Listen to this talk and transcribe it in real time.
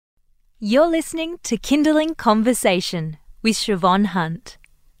You're listening to Kindling Conversation with Siobhan Hunt,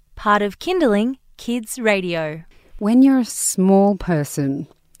 part of Kindling Kids Radio. When you're a small person,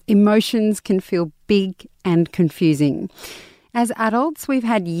 emotions can feel big and confusing. As adults, we've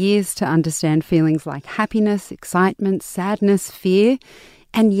had years to understand feelings like happiness, excitement, sadness, fear,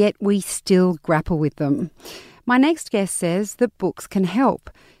 and yet we still grapple with them. My next guest says that books can help.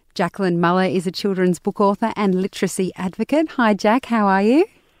 Jaquelyn Muller is a children's book author and literacy advocate. Hi, Jack. How are you?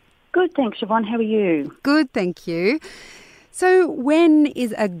 Good, thanks, Siobhan. How are you? Good, thank you. So when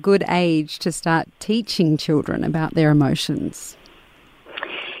is a good age to start teaching children about their emotions?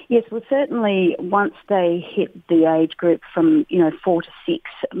 Yes, well, certainly once they hit the age group from, 4 to 6,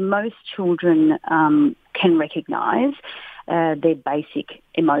 most children can recognise their basic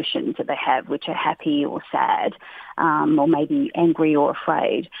emotions that they have, which are happy or sad, or maybe angry or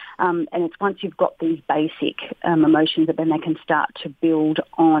afraid. And it's once you've got these basic emotions that then they can start to build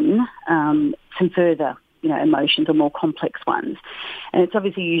on some further emotions or more complex ones. And it's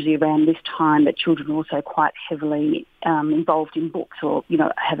obviously usually around this time that children are also quite heavily involved in books or,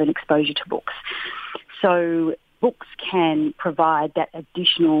 have an exposure to books. So books can provide that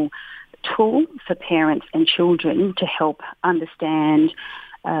additional tool for parents and children to help understand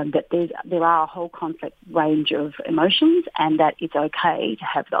that there are a whole complex range of emotions and that it's okay to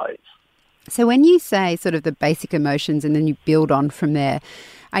have those. So when you say sort of the basic emotions and then you build on from there,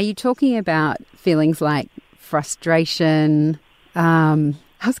 are you talking about feelings like frustration?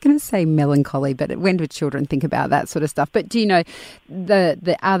 I was going to say melancholy, but when do children think about that sort of stuff? But do you know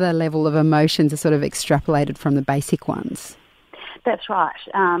the other level of emotions are sort of extrapolated from the basic ones? That's right.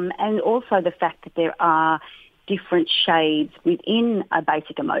 And also the fact that there are different shades within a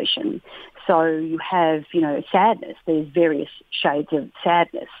basic emotion. So you have, sadness. There's various shades of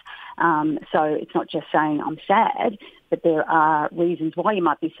sadness. So it's not just saying I'm sad, but there are reasons why you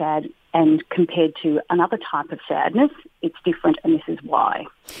might be sad, and compared to another type of sadness, it's different, and this is why.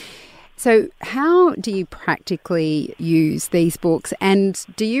 So how do you practically use these books, and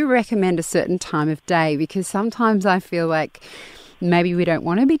do you recommend a certain time of day? Because sometimes I feel like maybe we don't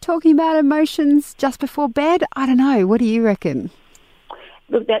want to be talking about emotions just before bed. I don't know. What do you reckon?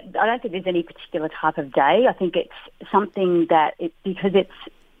 Look, I don't think there's any particular type of day. I think it's something that, because it's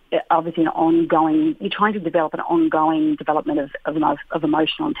obviously an ongoing, you're trying to develop an ongoing development of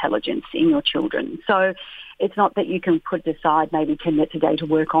emotional intelligence in your children. So it's not that you can put aside maybe 10 minutes a day to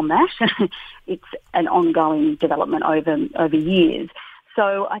work on that. It's an ongoing development over years.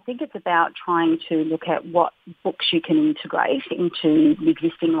 So I think it's about trying to look at what books you can integrate into the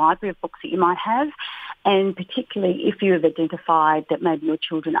existing library of books that you might have, and particularly if you have identified that maybe your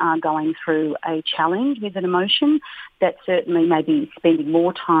children are going through a challenge with an emotion, that certainly maybe spending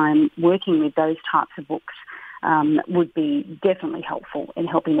more time working with those types of books would be definitely helpful in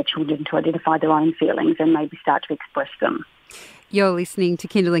helping the children to identify their own feelings and maybe start to express them. You're listening to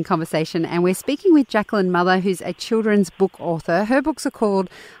Kindling Conversation, and we're speaking with Jaquelyn Muller, who's a children's book author. Her books are called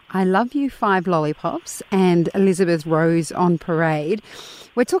I Love You, 5 Lollipops and Elizabeth Rose on Parade.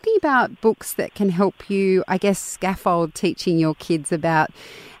 We're talking about books that can help you, I guess, scaffold teaching your kids about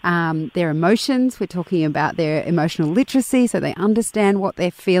their emotions. We're talking about their emotional literacy so they understand what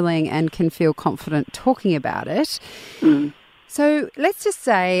they're feeling and can feel confident talking about it. So let's just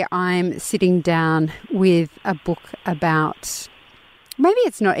say I'm sitting down with a book about, maybe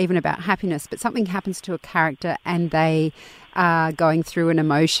it's not even about happiness, but something happens to a character and they are going through an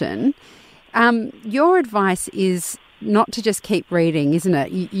emotion. Your advice is not to just keep reading, isn't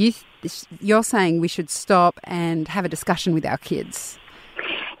it? You're saying we should stop and have a discussion with our kids.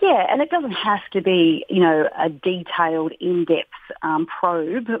 Yeah, and it doesn't have to be, a detailed, in-depth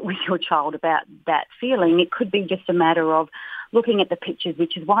probe with your child about that feeling. It could be just a matter of looking at the pictures,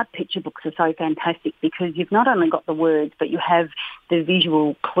 which is why picture books are so fantastic, because you've not only got the words, but you have the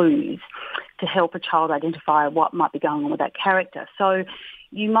visual clues to help a child identify what might be going on with that character. So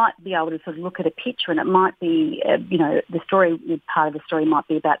you might be able to sort of look at a picture, and it might be, the story, part of the story might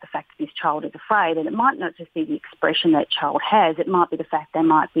be about the fact that this child is afraid, and it might not just be the expression that child has. It might be the fact they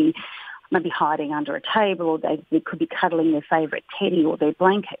might be maybe hiding under a table, or they could be cuddling their favourite teddy or their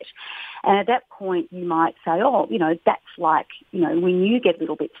blanket. And at that point, you might say, that's like, when you get a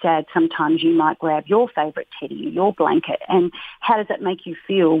little bit sad, sometimes you might grab your favourite teddy or your blanket. And how does that make you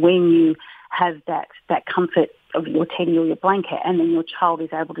feel when you have that comfort of your teddy or your blanket? And then your child is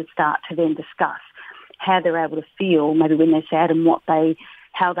able to start to then discuss how they're able to feel maybe when they're sad and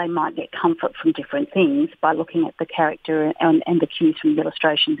how they might get comfort from different things by looking at the character and the cues from the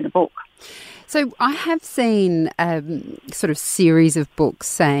illustrations in a book. So I have seen sort of series of books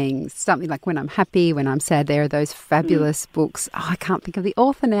saying something like when I'm happy, when I'm sad. There are those fabulous books. Oh, I can't think of the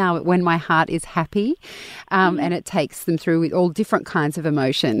author now. But When My Heart is Happy, and it takes them through with all different kinds of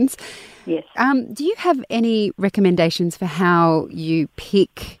emotions. Yes. Do you have any recommendations for how you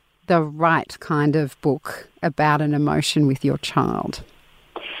pick the right kind of book about an emotion with your child?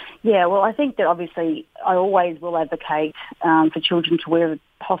 Yeah, well, I think that obviously I always will advocate for children to, wherever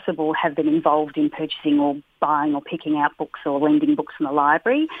possible, have been involved in purchasing or buying or picking out books or lending books from the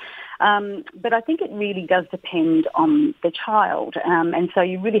library. But I think it really does depend on the child. And so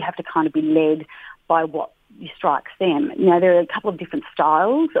you really have to kind of be led by what strikes them. You know, there are a couple of different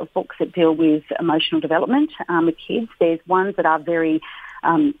styles of books that deal with emotional development with kids. There's ones that are very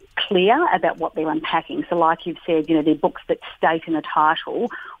clear about what they're unpacking. So like you've said, you know, they're books that state in the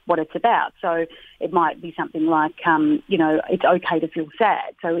title what it's about. So it might be something like, you know, it's okay to feel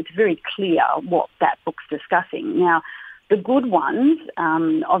sad. So it's very clear what that book's discussing. Now, the good ones,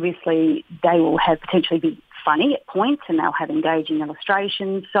 obviously, they will have potentially be funny at points and they'll have engaging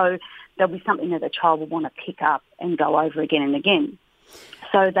illustrations. So there'll be something that the child will want to pick up and go over again and again.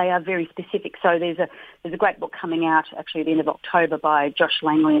 So they are very specific. So there's a great book coming out actually at the end of October by Josh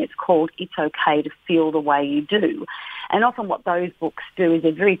Langley, and it's called It's Okay to Feel the Way You Do. And often what those books do is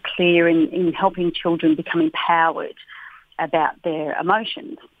they're very clear in helping children become empowered about their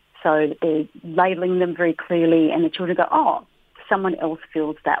emotions. So they're labelling them very clearly and the children go, oh, someone else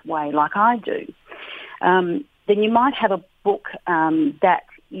feels that way like I do. Then you might have a book that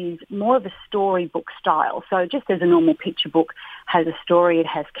is more of a storybook style. So just as a normal picture book has a story, it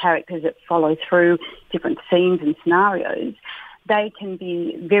has characters that follow through different scenes and scenarios, they can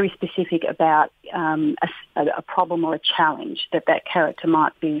be very specific about a problem or a challenge that character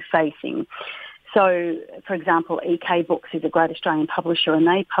might be facing. So, for example, EK Books is a great Australian publisher and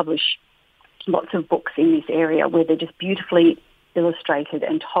they publish lots of books in this area where they're just beautifully illustrated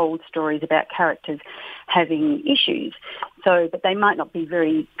and told stories about characters having issues. So, but they might not be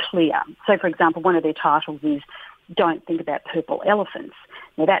very clear. So, for example, one of their titles is Don't Think About Purple Elephants.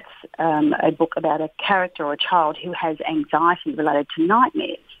 Now, that's a book about a character or a child who has anxiety related to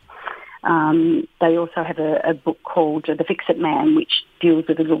nightmares. They also have a book called The Fix-It Man, which deals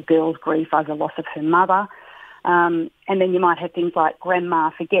with a little girl's grief over the loss of her mother. And then you might have things like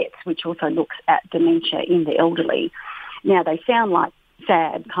Grandma Forgets, which also looks at dementia in the elderly. Now, they sound like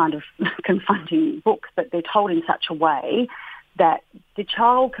sad, kind of confronting books, but they're told in such a way that the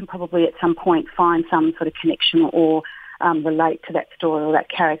child can probably at some point find some sort of connection or relate to that story or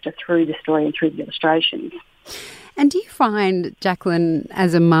that character through the story and through the illustrations. And do you find, Jaquelyn,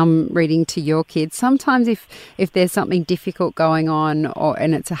 as a mum reading to your kids, sometimes if there's something difficult going on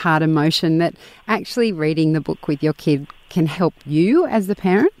and it's a hard emotion, that actually reading the book with your kid can help you as the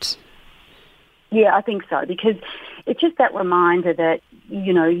parent? Yeah, I think so, because it's just that reminder that,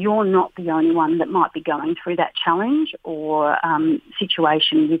 you know, you're not the only one that might be going through that challenge or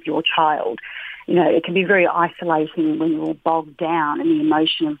situation with your child. You know, it can be very isolating when you're bogged down in the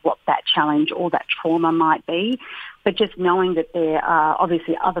emotion of what that challenge or that trauma might be. But just knowing that there are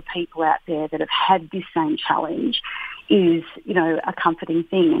obviously other people out there that have had this same challenge is, you know, a comforting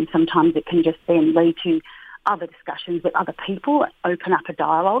thing. And sometimes it can just then lead to other discussions with other people, open up a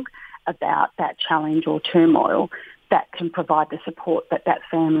dialogue about that challenge or turmoil that can provide the support that that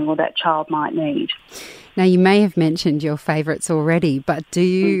family or that child might need. Now, you may have mentioned your favourites already, but do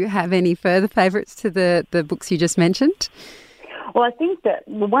you have any further favourites to the books you just mentioned? Well, I think that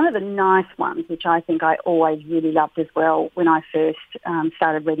one of the nice ones, which I think I always really loved as well when I first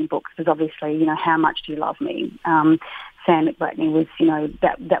started reading books, was obviously, you know, How Much Do You Love Me? Sam McBratney was, you know,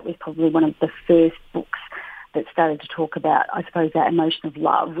 that was probably one of the first books that started to talk about, I suppose, that emotion of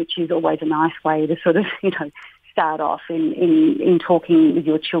love, which is always a nice way to sort of, you know, start off in talking with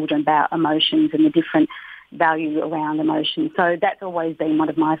your children about emotions and the different value around emotions. So that's always been one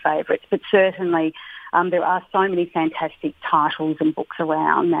of my favourites. But certainly there are so many fantastic titles and books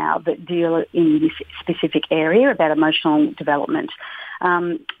around now that deal in this specific area about emotional development.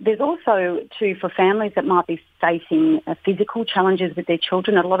 There's also, too, for families that might be facing physical challenges with their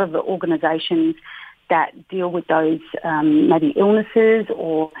children, a lot of the organisations that deal with those maybe illnesses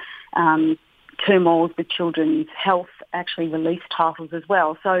or turmoils with children's health actually release titles as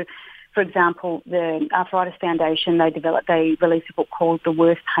well. So, for example, the Arthritis Foundation, they released a book called The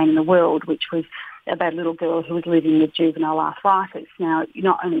Worst Pain in the World, which was about a little girl who was living with juvenile arthritis. Now, you're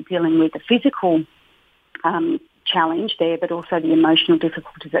not only dealing with the physical challenge there, but also the emotional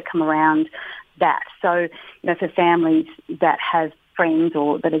difficulties that come around that. So, you know, for families that have friends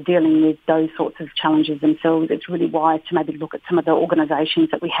or that are dealing with those sorts of challenges themselves, it's really wise to maybe look at some of the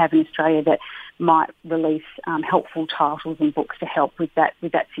organisations that we have in Australia that might release helpful titles and books to help with that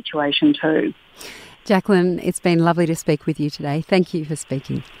situation too. Jaquelyn, it's been lovely to speak with you today. Thank you for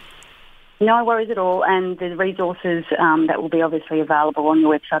speaking. No worries at all, and the resources that will be obviously available on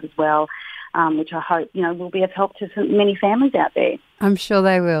your website as well, which I hope will be of help to many families out there. I'm sure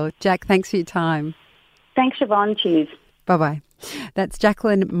they will. Jack, thanks for your time. Thanks, Siobhan. Cheers. Bye-bye. That's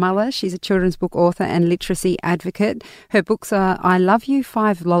Jaquelyn Muller. She's a children's book author and literacy advocate. Her books are I Love You,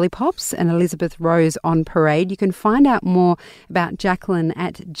 5 Lollipops and Elizabeth Rose on Parade. You can find out more about Jaquelyn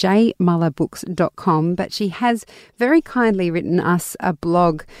at jmullerbooks.com, but she has very kindly written us a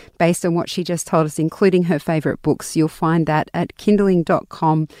blog based on what she just told us, including her favourite books. You'll find that at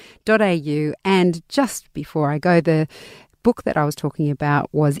kindling.com.au. And just before I go, the book that I was talking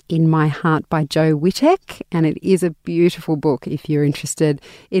about was In My Heart by Jo Whittek, and it is a beautiful book if you're interested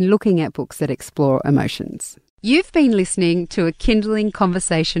in looking at books that explore emotions. You've been listening to a Kindling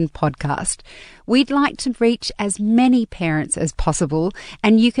Conversation podcast. We'd like to reach as many parents as possible,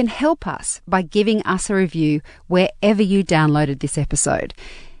 and you can help us by giving us a review wherever you downloaded this episode.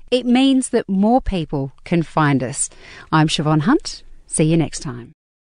 It means that more people can find us. I'm Siobhan Hunt. See you next time.